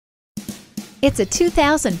It's a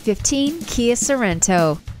 2015 Kia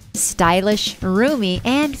Sorento. Stylish, roomy,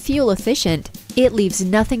 and fuel efficient, it leaves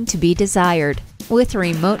nothing to be desired. With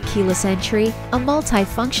remote keyless entry, a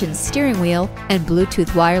multi-function steering wheel, and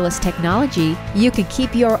Bluetooth wireless technology, you can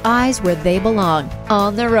keep your eyes where they belong,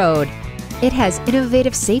 on the road. It has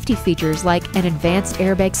innovative safety features like an advanced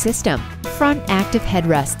airbag system, front active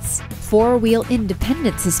headrests, four-wheel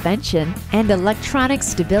independent suspension, and electronic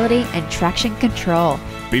stability and traction control.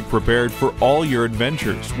 Be prepared for all your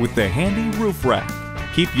adventures with the handy roof rack.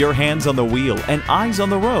 Keep your hands on the wheel and eyes on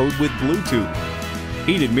the road with Bluetooth.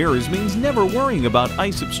 Heated mirrors means never worrying about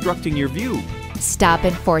ice obstructing your view. Stop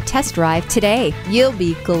in for a test drive today. You'll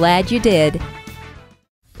be glad you did.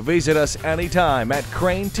 Visit us anytime at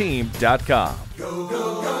crainteam.com. Go,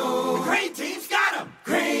 go, go.